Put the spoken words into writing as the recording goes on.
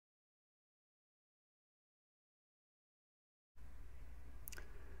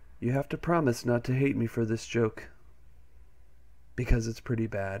You have to promise not to hate me for this joke, because it's pretty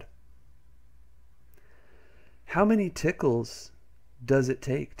bad. How many tickles does it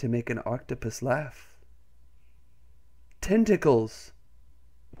take to make an octopus laugh? 10 tickles.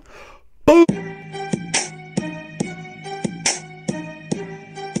 Boom!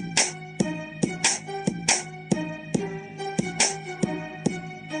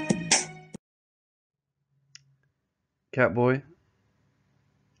 Catboy,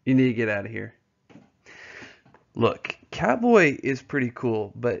 you need to get out of here. Look, Catboy is pretty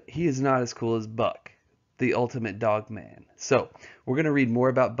cool, but he is not as cool as Buck, the ultimate dog man. So we're going to read more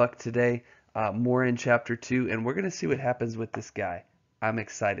about Buck today, more in chapter 2, and we're going to see what happens with this guy. I'm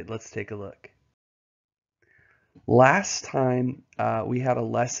excited. Let's take a look. Last time we had a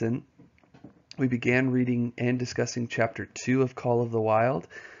lesson, we began reading and discussing chapter 2 of Call of the Wild,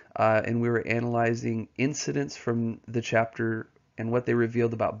 and we were analyzing incidents from the chapter and what they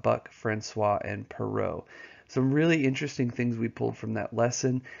revealed about Buck, Francois, and Perrault. Some really interesting things we pulled from that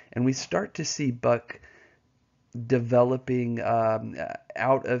lesson, and we start to see Buck developing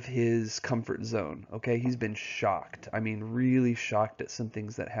out of his comfort zone. Okay, he's been shocked. I mean, really shocked at some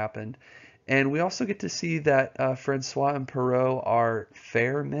things that happened. And we also get to see that Francois and Perrault are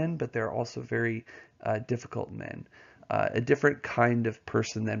fair men, but they're also very difficult men. A different kind of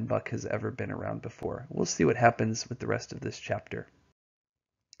person than Buck has ever been around before. We'll see what happens with the rest of this chapter.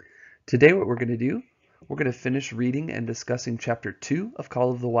 Today what we're going to do, we're going to finish reading and discussing chapter 2 of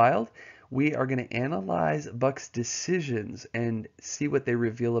Call of the Wild. We are going to analyze Buck's decisions and see what they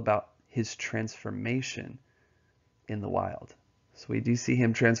reveal about his transformation in the wild. So we do see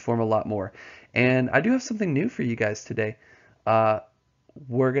him transform a lot more. And I do have something new for you guys today.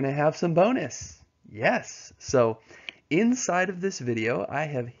 We're going to have some bonus. Yes. So inside of this video, I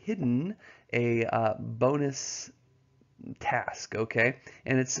have hidden a bonus task, okay?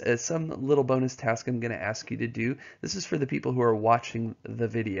 And it's some little bonus task I'm going to ask you to do. This is for the people who are watching the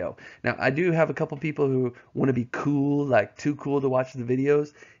video. Now, I do have a couple people who want to be cool, like too cool to watch the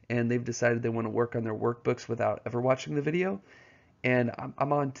videos, and they've decided they want to work on their workbooks without ever watching the video. And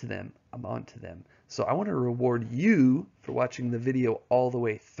I'm on to them. I'm on to them. So I want to reward you for watching the video all the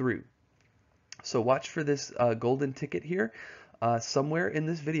way through. So watch for this golden ticket here. Somewhere in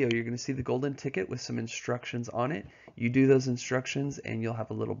this video, you're going to see the golden ticket with some instructions on it. You do those instructions and you'll have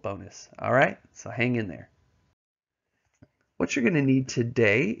a little bonus. All right, so hang in there. What you're going to need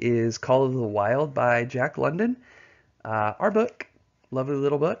today is Call of the Wild by Jack London, our book, lovely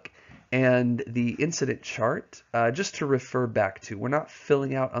little book, and the incident chart, just to refer back to. We're not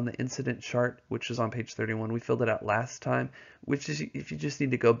filling out on the incident chart, which is on page 31. We filled it out last time, which is if you just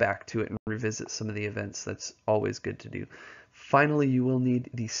need to go back to it and revisit some of the events, that's always good to do. Finally, you will need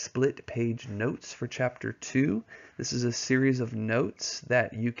the split page notes for chapter 2. This is a series of notes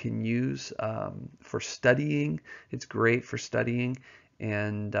that you can use for studying. It's great for studying,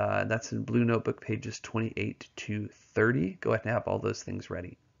 and that's in Blue Notebook pages 28 to 30. Go ahead and have all those things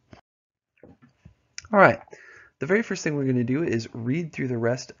ready. All right, the very first thing we're going to do is read through the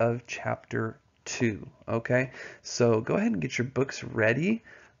rest of chapter 2, okay? So go ahead and get your books ready.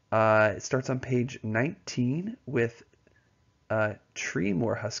 It starts on page 19 with tree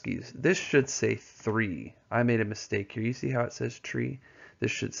more huskies. This should say 3. I made a mistake here. You see how it says tree?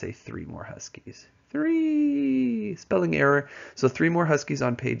 This should say 3 more huskies. 3! Spelling error. So 3 more huskies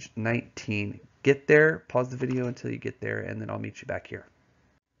on page 19. Get there, pause the video until you get there, and then I'll meet you back here.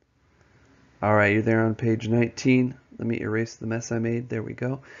 All right, you're there on page 19. Let me erase the mess I made. There we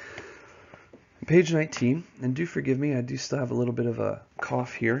go. Page 19, and do forgive me, I do still have a little bit of a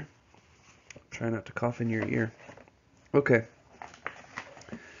cough here. Try not to cough in your ear. Okay.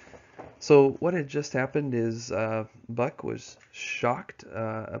 So what had just happened is Buck was shocked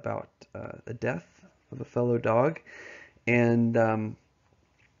about the death of a fellow dog, and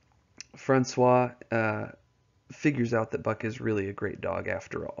Francois figures out that Buck is really a great dog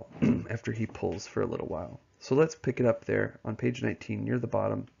after all, after he pulls for a little while. So let's pick it up there on page 19 near the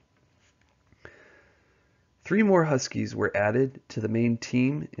bottom. 3 more huskies were added to the main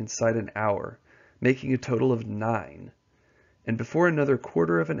team inside an hour, making a total of 9. And before another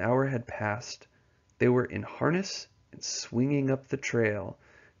quarter of an hour had passed, they were in harness and swinging up the trail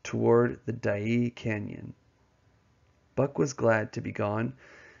toward the Dai Canyon. Buck was glad to be gone,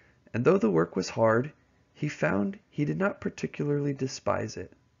 and though the work was hard, he found he did not particularly despise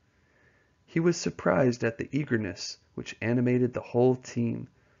it. He was surprised at the eagerness which animated the whole team,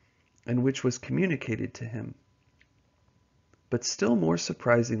 and which was communicated to him. But still more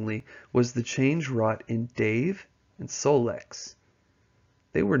surprisingly was the change wrought in Dave and Sol-leks.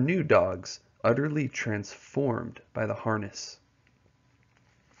 They were new dogs, utterly transformed by the harness.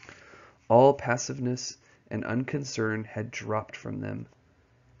 All passiveness and unconcern had dropped from them.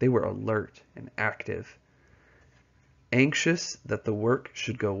 They were alert and active, anxious that the work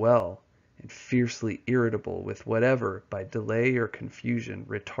should go well, and fiercely irritable with whatever, by delay or confusion,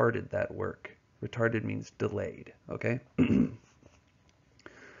 retarded that work. Retarded means delayed, okay?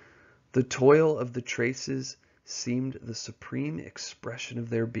 The toil of the traces seemed the supreme expression of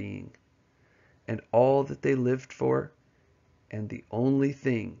their being, and all that they lived for, and the only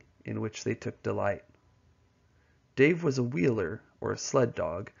thing in which they took delight. Dave was a wheeler, or a sled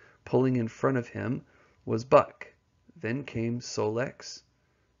dog. Pulling in front of him was Buck. Then came Sol-leks.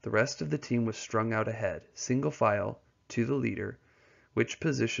 The rest of the team was strung out ahead, single file, to the leader, which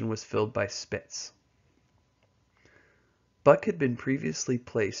position was filled by Spitz. Buck had been previously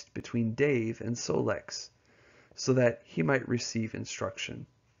placed between Dave and Sol-leks, so that he might receive instruction.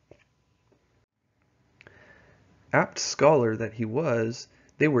 Apt scholar that he was,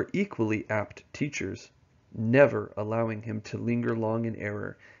 they were equally apt teachers, never allowing him to linger long in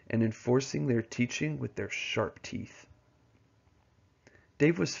error, and enforcing their teaching with their sharp teeth.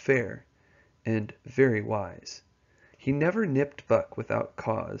 Dave was fair and very wise. He never nipped Buck without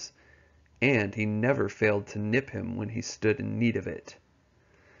cause, and he never failed to nip him when he stood in need of it.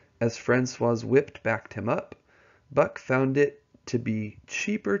 As Francois's whip backed him up, Buck found it to be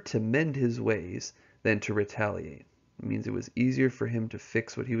cheaper to mend his ways than to retaliate. It means it was easier for him to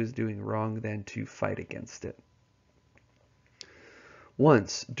fix what he was doing wrong than to fight against it.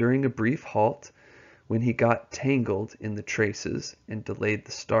 Once, during a brief halt, when he got tangled in the traces and delayed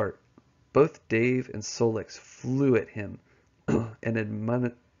the start, both Dave and Sol-leks flew at him and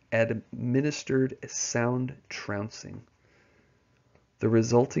administered a sound trouncing. The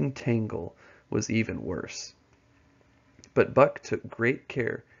resulting tangle was even worse. But Buck took great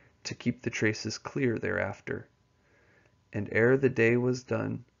care to keep the traces clear thereafter. And ere the day was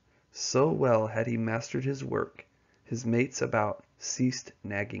done, so well had he mastered his work, his mates about ceased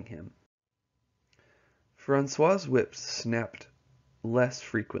nagging him. Francois's whips snapped less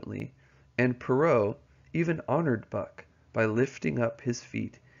frequently, and Perrault even honored Buck by lifting up his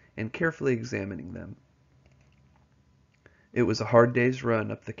feet and carefully examining them. It was a hard day's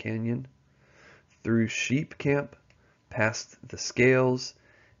run up the canyon, through sheep camp, past the scales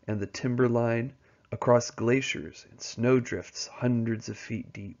and the timber line, across glaciers and snowdrifts hundreds of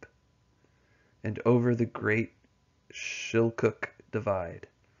feet deep, and over the great Chilcoot Divide,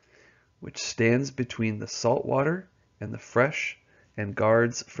 which stands between the salt water and the fresh and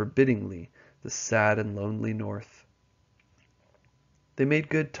guards forbiddingly the sad and lonely north. They made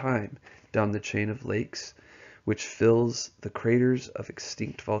good time down the chain of lakes which fills the craters of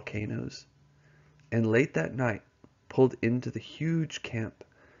extinct volcanoes, and late that night pulled into the huge camp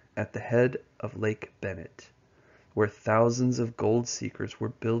at the head of Lake Bennett, where thousands of gold seekers were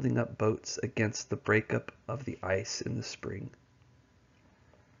building up boats against the breakup of the ice in the spring.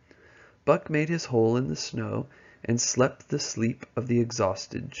 Buck made his hole in the snow and slept the sleep of the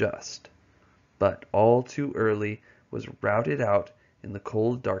exhausted just, but all too early was routed out in the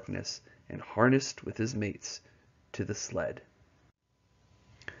cold darkness and harnessed with his mates to the sled.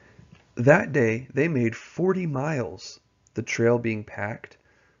 That day they made 40 miles, the trail being packed,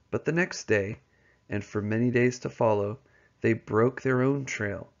 but the next day, and for many days to follow, they broke their own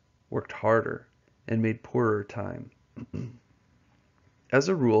trail, worked harder, and made poorer time. As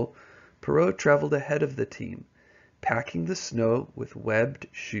a rule, Perrault traveled ahead of the team, packing the snow with webbed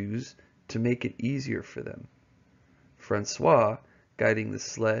shoes to make it easier for them. Francois, guiding the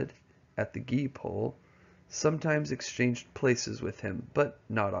sled at the gee pole, sometimes exchanged places with him, but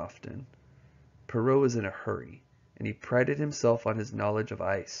not often. Perrault was in a hurry, and he prided himself on his knowledge of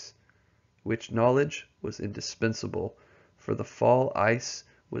ice, which knowledge was indispensable, for the fall ice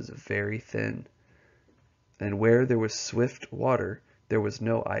was very thin, and where there was swift water, there was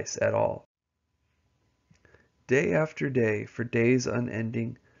no ice at all. Day after day, for days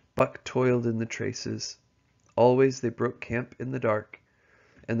unending, Buck toiled in the traces. Always they broke camp in the dark,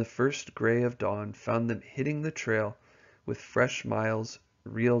 and the first gray of dawn found them hitting the trail with fresh miles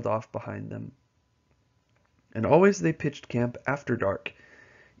reeled off behind them. And always they pitched camp after dark,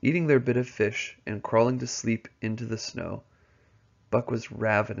 eating their bit of fish and crawling to sleep into the snow. Buck was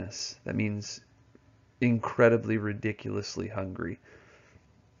ravenous. That means incredibly, ridiculously hungry.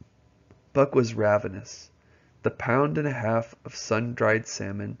 Buck was ravenous. The pound and a half of sun-dried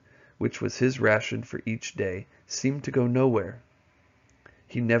salmon, which was his ration for each day, seemed to go nowhere.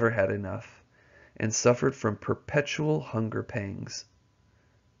 He never had enough, and suffered from perpetual hunger pangs.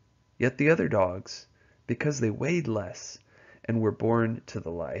 Yet the other dogs, because they weighed less and were born to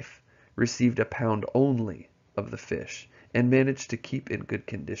the life, received a pound only of the fish and managed to keep in good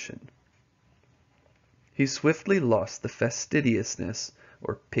condition. He swiftly lost the fastidiousness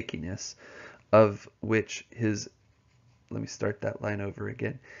or pickiness of which his let me start that line over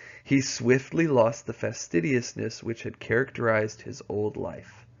again. He swiftly lost the fastidiousness which had characterized his old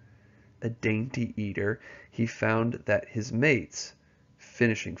life. A dainty eater, he found that his mates,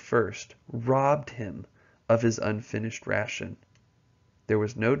 finishing first, robbed him of his unfinished ration. There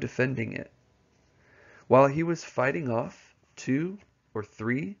was no defending it. While he was fighting off 2 or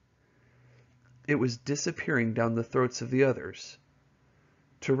 3, it was disappearing down the throats of the others.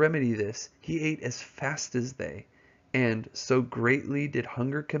 To remedy this, he ate as fast as they, and so greatly did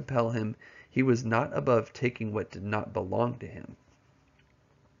hunger compel him, he was not above taking what did not belong to him.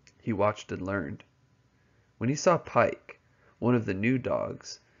 He watched and learned. When he saw Pike, one of the new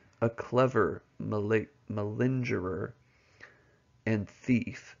dogs, a clever malingerer and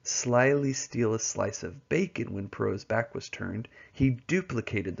thief, slyly steal a slice of bacon when Perrault's back was turned, he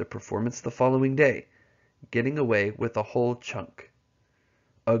duplicated the performance the following day, getting away with a whole chunk.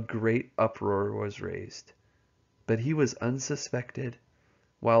 A great uproar was raised, but he was unsuspected,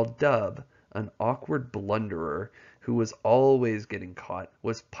 while Dub, an awkward blunderer who was always getting caught,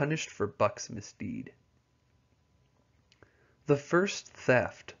 was punished for Buck's misdeed. The first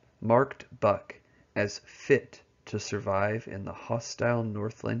theft marked Buck as fit to survive in the hostile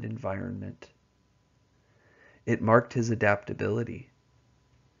Northland environment. It marked his adaptability,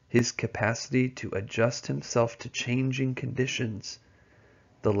 his capacity to adjust himself to changing conditions,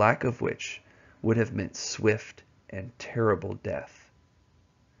 the lack of which would have meant swift and terrible death.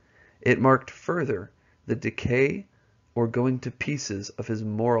 It marked further the decay or going to pieces of his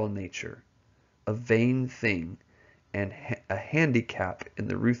moral nature, a vain thing and a handicap in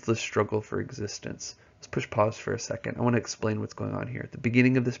the ruthless struggle for existence. Let's push pause for a second. I want to explain what's going on here. At the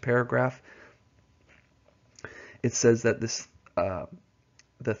beginning of this paragraph, it says that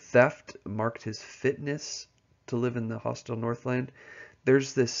the theft marked his fitness to live in the hostile Northland.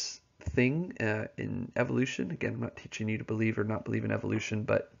 There's this thing in evolution. Again, I'm not teaching you to believe or not believe in evolution,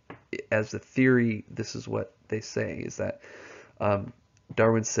 but as a theory, this is what they say, is that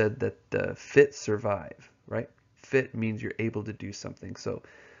Darwin said that the fit survive, right? Fit means you're able to do something. So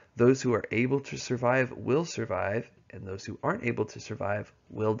those who are able to survive will survive, and those who aren't able to survive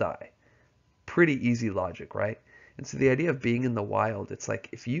will die. Pretty easy logic, right? And so the idea of being in the wild, it's like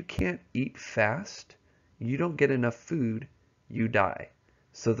if you can't eat fast, you don't get enough food, you die.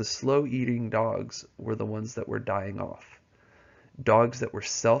 So the slow-eating dogs were the ones that were dying off. Dogs that were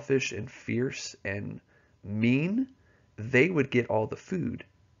selfish and fierce and mean, they would get all the food.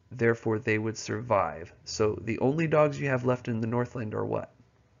 Therefore, they would survive. So the only dogs you have left in the Northland are what?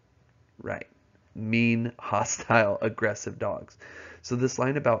 Right. Mean, hostile, aggressive dogs. So this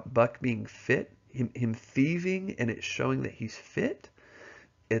line about Buck being fit, him thieving, and it's showing that he's fit,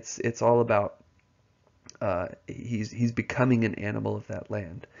 it's all about he's becoming an animal of that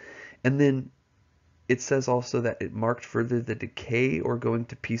land. And then it says also that it marked further the decay or going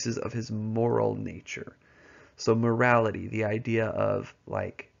to pieces of his moral nature. So morality, the idea of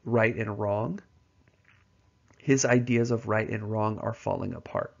like right and wrong, his ideas of right and wrong are falling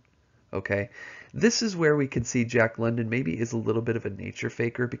apart. Okay, this is where we can see Jack London maybe is a little bit of a nature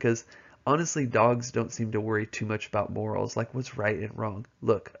faker, because honestly, dogs don't seem to worry too much about morals, like what's right and wrong.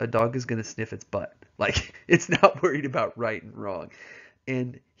 Look, a dog is going to sniff its butt. Like, it's not worried about right and wrong.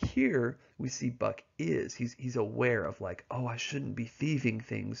 And here we see Buck he's aware of like, oh, I shouldn't be thieving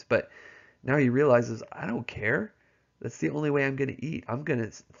things, but now he realizes I don't care. That's the only way I'm going to eat. I'm going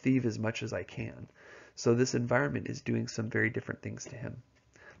to thieve as much as I can. So this environment is doing some very different things to him.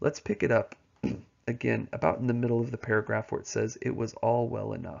 Let's pick it up again about in the middle of the paragraph where it says it was all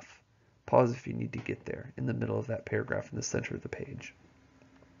well enough. Pause if you need to get there, in the middle of that paragraph in the center of the page.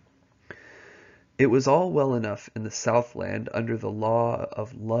 It was all well enough in the Southland under the law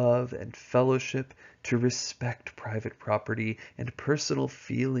of love and fellowship to respect private property and personal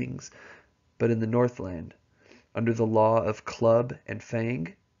feelings, but in the Northland, under the law of club and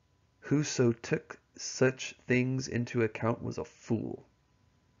fang, whoso took such things into account was a fool.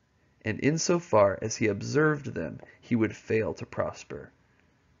 And insofar as he observed them, he would fail to prosper.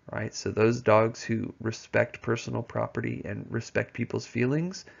 Right? So those dogs who respect personal property and respect people's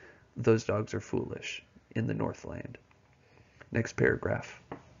feelings, those dogs are foolish in the Northland. Next paragraph.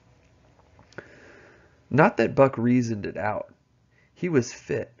 Not that Buck reasoned it out. He was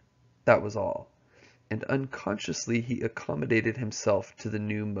fit, that was all. And unconsciously he accommodated himself to the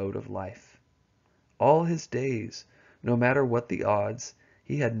new mode of life. All his days, no matter what the odds,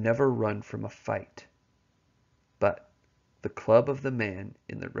 he had never run from a fight. But the club of the man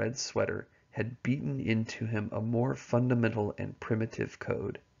in the red sweater had beaten into him a more fundamental and primitive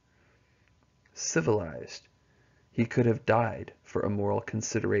code. civilized. He could have died for a moral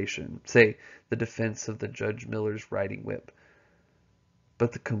consideration, say the defense of the Judge Miller's riding whip.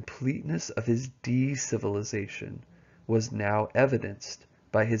 But the completeness of his de-civilization was now evidenced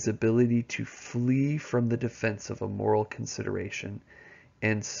by his ability to flee from the defense of a moral consideration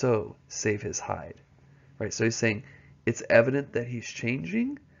and so save his hide. Right? So he's saying it's evident that he's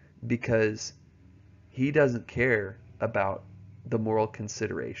changing because he doesn't care about the moral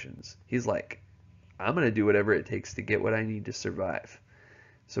considerations. He's like, I'm going to do whatever it takes to get what I need to survive.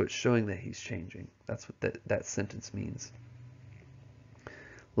 So it's showing that he's changing. That's what that sentence means.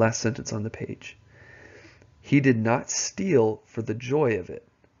 Last sentence on the page. He did not steal for the joy of it,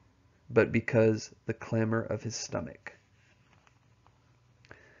 but because the clamor of his stomach.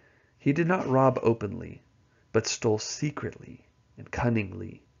 He did not rob openly, but stole secretly and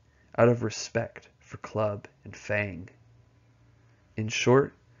cunningly, out of respect for club and fang. In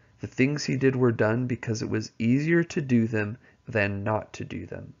short, the things he did were done because it was easier to do them than not to do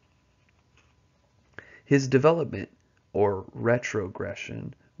them. His development, or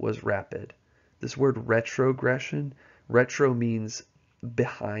retrogression, was rapid. This word retrogression, retro means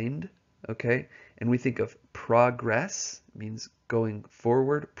behind, okay? And we think of progress, means going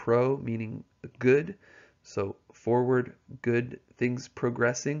forward, pro meaning good, so forward, good things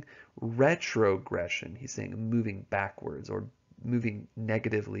progressing. Retrogression, he's saying moving backwards or moving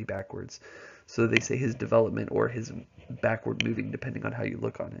negatively backwards. So they say his development or his backward moving, depending on how you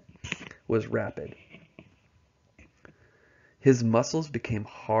look on it, was rapid. His muscles became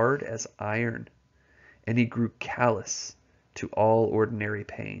hard as iron, and he grew callous to all ordinary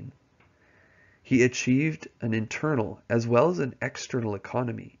pain. He achieved an internal as well as an external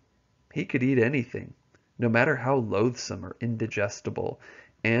economy. He could eat anything, no matter how loathsome or indigestible,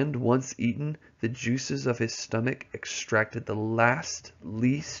 and once eaten, the juices of his stomach extracted the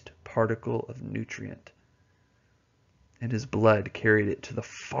least particle of nutrient, and his blood carried it to the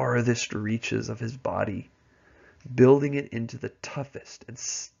farthest reaches of his body, building it into the toughest and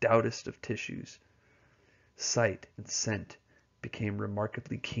stoutest of tissues. Sight and scent became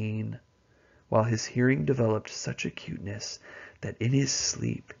remarkably keen, while his hearing developed such acuteness that in his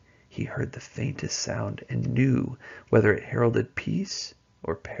sleep he heard the faintest sound and knew whether it heralded peace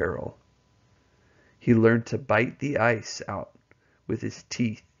or peril. He learned to bite the ice out with his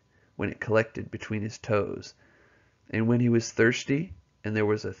teeth when it collected between his toes, and when he was thirsty and there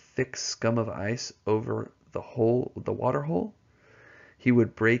was a thick scum of ice over the water hole, he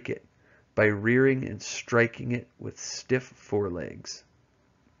would break it by rearing and striking it with stiff forelegs.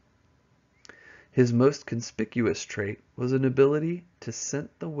 His most conspicuous trait was an ability to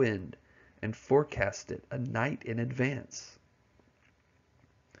scent the wind and forecast it a night in advance.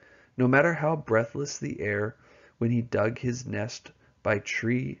 No matter how breathless the air when he dug his nest by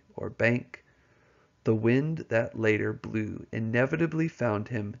tree or bank, the wind that later blew inevitably found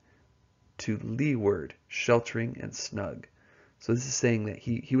him to leeward, sheltering and snug. So this is saying that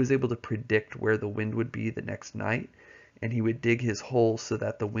he was able to predict where the wind would be the next night, and he would dig his hole so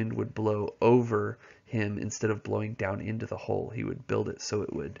that the wind would blow over him instead of blowing down into the hole. He would build it so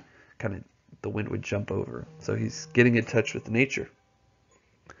it would the wind would jump over. So he's getting in touch with nature.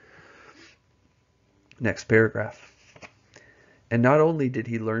 Next paragraph. And not only did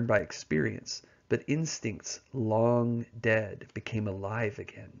he learn by experience, but instincts long dead became alive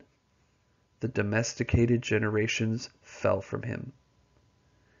again. The domesticated generations fell from him.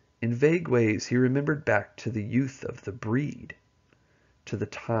 In vague ways he remembered back to the youth of the breed, to the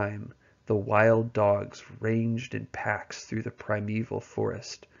time the wild dogs ranged in packs through the primeval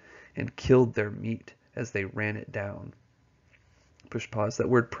forest and killed their meat as they ran it down. Push pause. That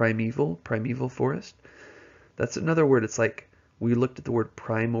word primeval forest, that's another word. It's like we looked at the word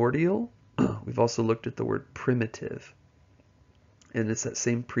primordial. We've also looked at the word primitive. And it's that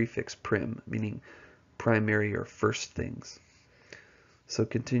same prefix prim, meaning primary or first things. So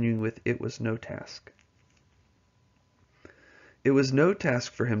continuing with, it was no task. It was no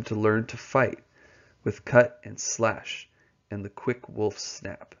task for him to learn to fight with cut and slash and the quick wolf's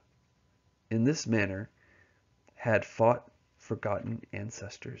snap. In this manner had fought forgotten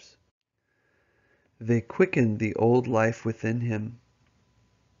ancestors. They quickened the old life within him,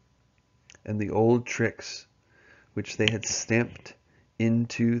 and the old tricks which they had stamped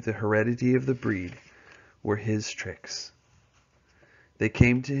into the heredity of the breed were his tricks. They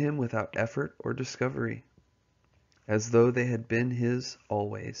came to him without effort or discovery, as though they had been his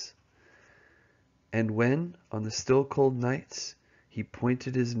always. And when, on the still cold nights, he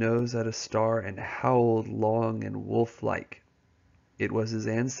pointed his nose at a star and howled long and wolf-like, it was his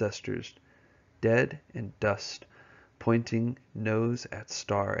ancestors, dead and dust, pointing nose at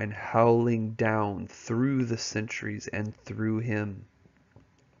star and howling down through the centuries and through him.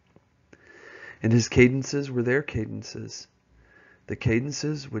 And his cadences were their cadences, the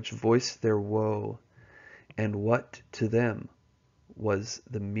cadences which voiced their woe, and what to them was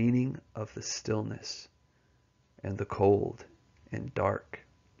the meaning of the stillness and the cold and dark.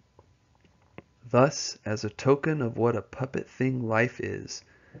 Thus, as a token of what a puppet thing life is,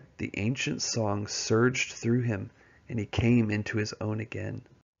 the ancient song surged through him, and he came into his own again.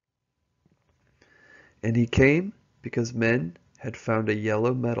 And he came because men had found a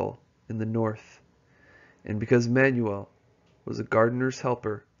yellow metal in the north, and because Manuel was a gardener's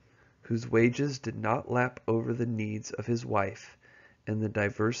helper, whose wages did not lap over the needs of his wife and the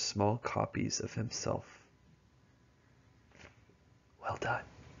diverse small copies of himself. Well done.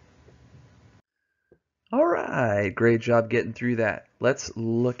 All right, great job getting through that. Let's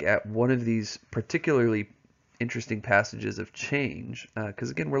look at one of these particularly interesting passages of change,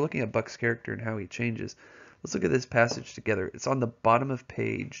 because again, we're looking at Buck's character and how he changes. Let's look at this passage together. It's on the bottom of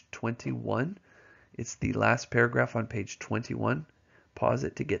page 21. It's the last paragraph on page 21. Pause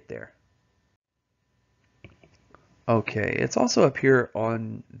it to get there. Okay, it's also up here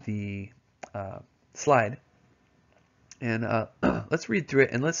on the slide. And let's read through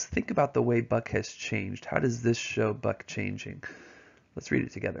it and let's think about the way Buck has changed. How does this show Buck changing? Let's read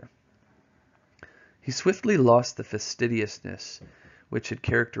it together. He swiftly lost the fastidiousness which had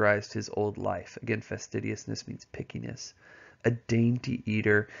characterized his old life. Again, fastidiousness means pickiness. A dainty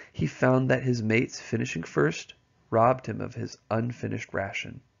eater, he found that his mates finishing first robbed him of his unfinished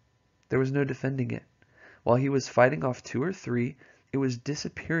ration. There was no defending it. While he was fighting off 2 or 3, it was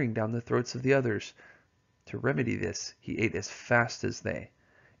disappearing down the throats of the others. To remedy this, he ate as fast as they,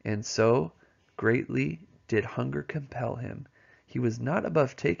 and so greatly did hunger compel him. He was not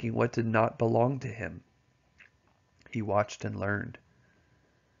above taking what did not belong to him. He watched and learned.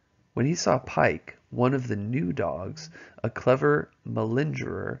 When he saw Pike, one of the new dogs, a clever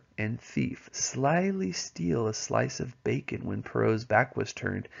malingerer and thief, slyly steal a slice of bacon when Perrault's back was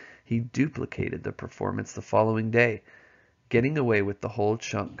turned, he duplicated the performance the following day, getting away with the whole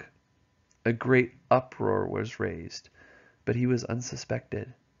chunk. A great uproar was raised, but he was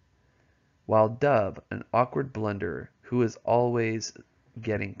unsuspected, while Dub, an awkward blunderer who was always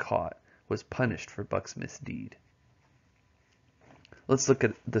getting caught, was punished for Buck's misdeed. Let's look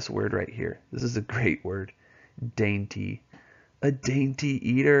at this word right here. This is a great word. Dainty. A dainty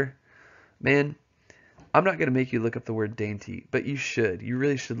eater. Man, I'm not going to make you look up the word dainty, but you should. You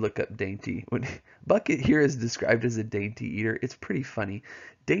really should look up dainty. When Buck here is described as a dainty eater, it's pretty funny.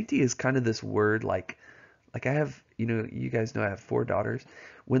 Dainty is kind of this word like I have, you guys know I have 4 daughters.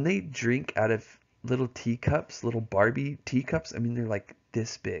 When they drink out of little teacups, little Barbie teacups, I mean, they're like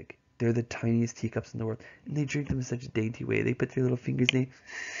this big. They're the tiniest teacups in the world, and they drink them in such a dainty way. They put their little fingers in.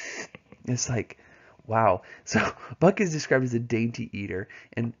 It's like, wow. So Buck is described as a dainty eater,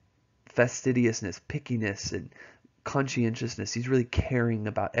 and fastidiousness, pickiness, and conscientiousness. He's really caring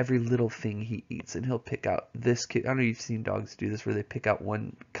about every little thing he eats, and he'll pick out this. I don't know if you've seen dogs do this, where they pick out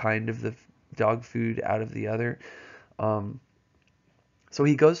one kind of the dog food out of the other. So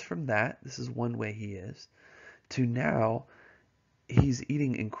he goes from that. This is one way he is, to now he's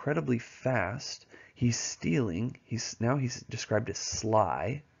eating incredibly fast. He's stealing. He's described as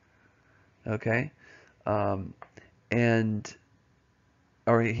sly. Okay, and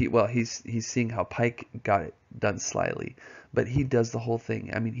or he's seeing how Pike got it done slyly, but he does the whole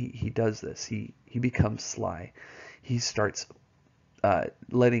thing. I mean, he does this. He becomes sly. He starts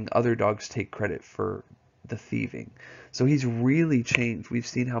letting other dogs take credit for the thieving. So he's really changed. We've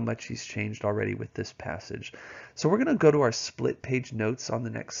seen how much he's changed already with this passage. So we're going to go to our split page notes on the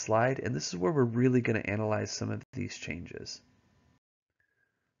next slide, and this is where we're really going to analyze some of these changes.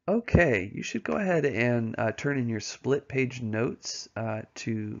 Okay, you should go ahead and turn in your split page notes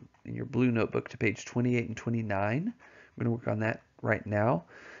in your blue notebook to page 28 and 29. We're going to work on that right now.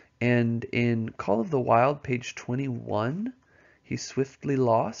 And in Call of the Wild, page 21, he swiftly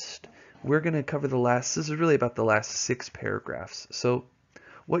lost. We're going to cover this is really about the last 6 paragraphs. So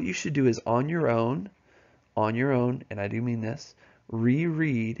what you should do is on your own, and I do mean this,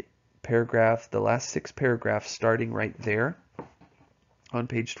 reread the last 6 paragraphs starting right there on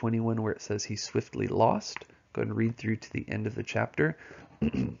page 21 where it says he swiftly lost. Go ahead and read through to the end of the chapter.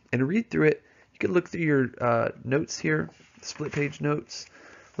 And read through it. You can look through your notes here, split page notes.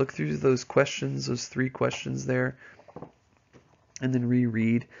 Look through those questions, those 3 questions there, and then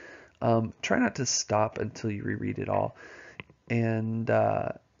reread. Try not to stop until you reread it all. And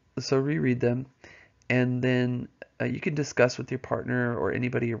so reread them. And then you can discuss with your partner or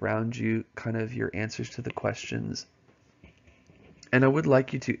anybody around you kind of your answers to the questions. And I would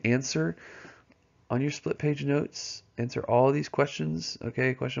like you to answer on your split page notes, answer all these questions,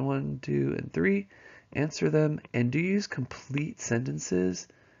 okay? Question 1, 2, and 3. Answer them, and do use complete sentences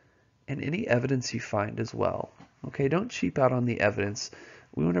and any evidence you find as well. Okay, don't cheap out on the evidence.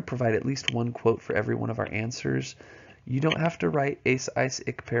 We want to provide at least one quote for every one of our answers. You don't have to write ace, ice,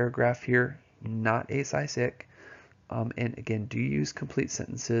 ick paragraph here, not ace, ice, ick. And again, do use complete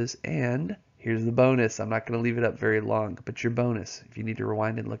sentences. And here's the bonus. I'm not going to leave it up very long, but your bonus, if you need to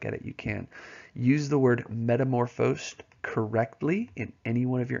rewind and look at it, you can. Use the word metamorphosed correctly in any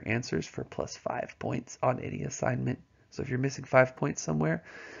one of your answers for +5 points on any assignment. So if you're missing 5 points somewhere,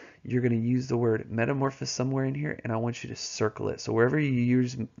 you're going to use the word metamorphosis somewhere in here, and I want you to circle it. So wherever you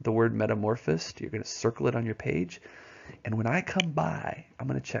use the word metamorphosed, you're going to circle it on your page. And when I come by, I'm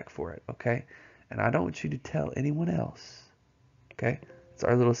going to check for it, okay? And I don't want you to tell anyone else, okay? It's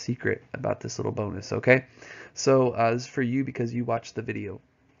our little secret about this little bonus, okay? So this is for you because you watched the video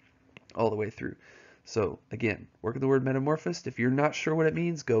all the way through. So again, work with the word metamorphosed. If you're not sure what it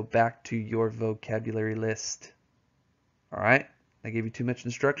means, go back to your vocabulary list. All right? I gave you too much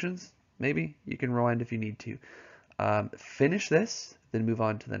instructions. Maybe you can rewind if you need to. Finish this, then move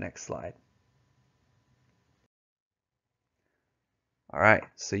on to the next slide. All right,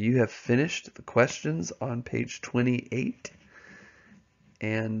 so you have finished the questions on page 28.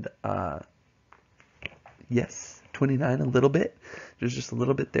 And yes, 29 a little bit. There's just a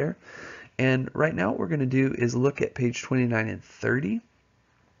little bit there. And right now what we're going to do is look at page 29 and 30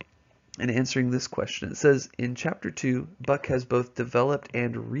 and answering this question. It says in chapter 2, Buck has both developed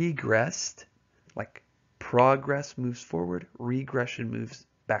and regressed, like progress moves forward, regression moves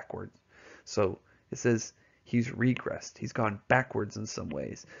backwards. So it says he's regressed. He's gone backwards in some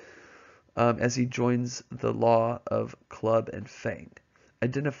ways as he joins the law of Club and Fang.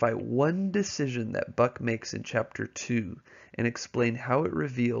 Identify one decision that Buck makes in chapter 2 and explain how it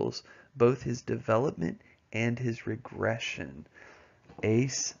reveals both his development and his regression.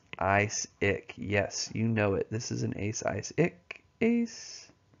 Ace, ice, ick. Yes, you know it. This is an ace, ice, ick.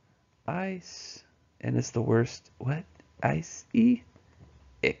 Ace, ice. And it's the worst. What? Ice, e,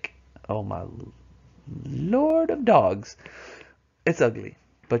 ick. Oh my lord of dogs. It's ugly,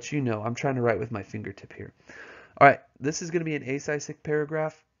 but you know, I'm trying to write with my fingertip here. All right, this is going to be an ace, ice, ick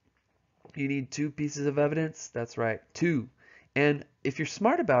paragraph. You need 2 pieces of evidence. That's right, 2. And if you're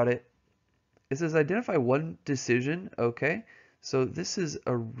smart about it, it says identify one decision. Okay, so this is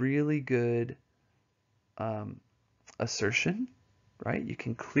a really good assertion, right? You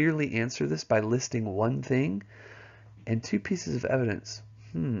can clearly answer this by listing one thing and 2 pieces of evidence.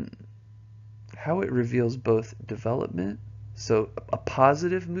 How it reveals both development, so a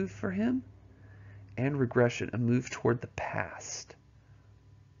positive move for him, and regression, a move toward the past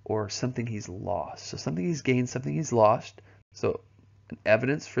or something he's lost. So something he's gained, something he's lost. So an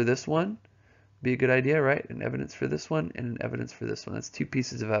evidence for this one be a good idea, right? An evidence for this one and an evidence for this one. That's 2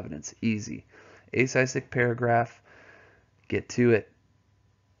 pieces of evidence. Easy. Ace, ice, ick paragraph. Get to it.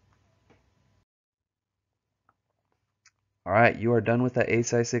 All right, you are done with that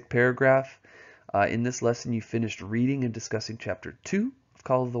ace, ice, ick paragraph. In this lesson, you finished reading and discussing chapter 2 of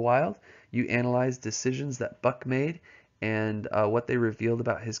Call of the Wild. You analyzed decisions that Buck made and what they revealed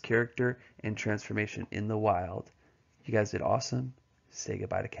about his character and transformation in the wild. You guys did awesome. Say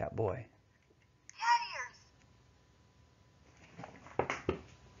goodbye to Catboy.